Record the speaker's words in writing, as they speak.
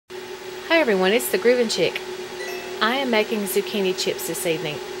everyone, it's the Groovin' Chick. I am making zucchini chips this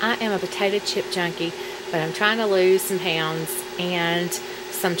evening. I am a potato chip junkie, but I'm trying to lose some pounds, and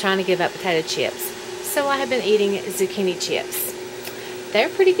so I'm trying to give up potato chips. So I have been eating zucchini chips. They're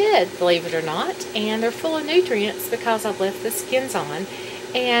pretty good, believe it or not, and they're full of nutrients because I've left the skins on,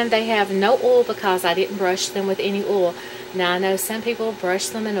 and they have no oil because I didn't brush them with any oil. Now I know some people brush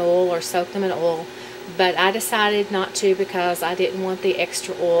them in oil or soak them in oil, but I decided not to because I didn't want the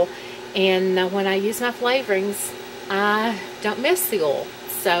extra oil. And when I use my flavorings, I don't miss the oil.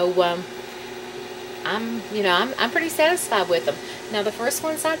 So I'm pretty satisfied with them. Now the first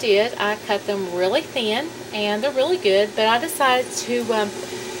ones I did, I cut them really thin, and they're really good. But I decided to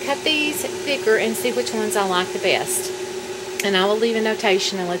cut these thicker and see which ones I like the best. And I will leave a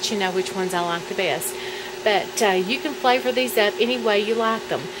notation and let you know which ones I like the best. But you can flavor these up any way you like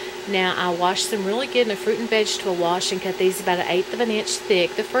them. Now I washed them really good in a fruit and vegetable wash and cut these about 1/8 of an inch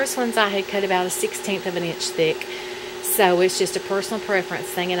thick. The first ones I had cut about 1/16 of an inch thick. So it's just a personal preference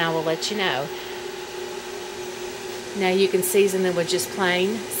thing, and I will let you know. Now you can season them with just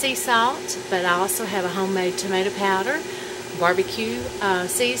plain sea salt, but I also have a homemade tomato powder, barbecue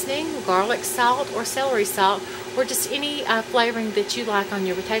seasoning, garlic salt or celery salt, or just any flavoring that you like on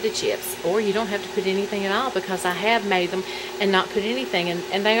your potato chips. Or you don't have to put anything at all, because I have made them and not put anything,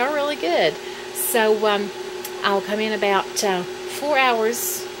 and they are really good. So I'll come in about 4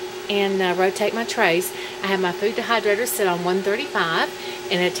 hours and rotate my trays. I have my food dehydrator set on 135,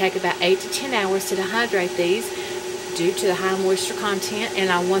 and it'll take about 8 to 10 hours to dehydrate these due to the high moisture content, and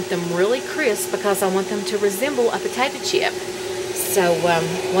I want them really crisp because I want them to resemble a potato chip. So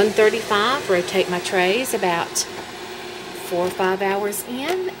 135, rotate my trays about 4 or 5 hours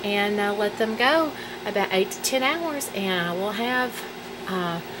in, and let them go about 8 to 10 hours, and I will have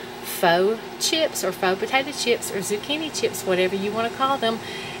faux chips or faux potato chips or zucchini chips, whatever you want to call them,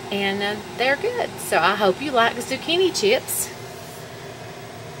 and they're good. So I hope you like zucchini chips.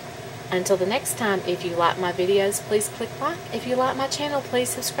 Until the next time, if you like my videos, please click like. If you like my channel, please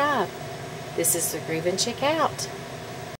subscribe. This is the Groovin' Chick out.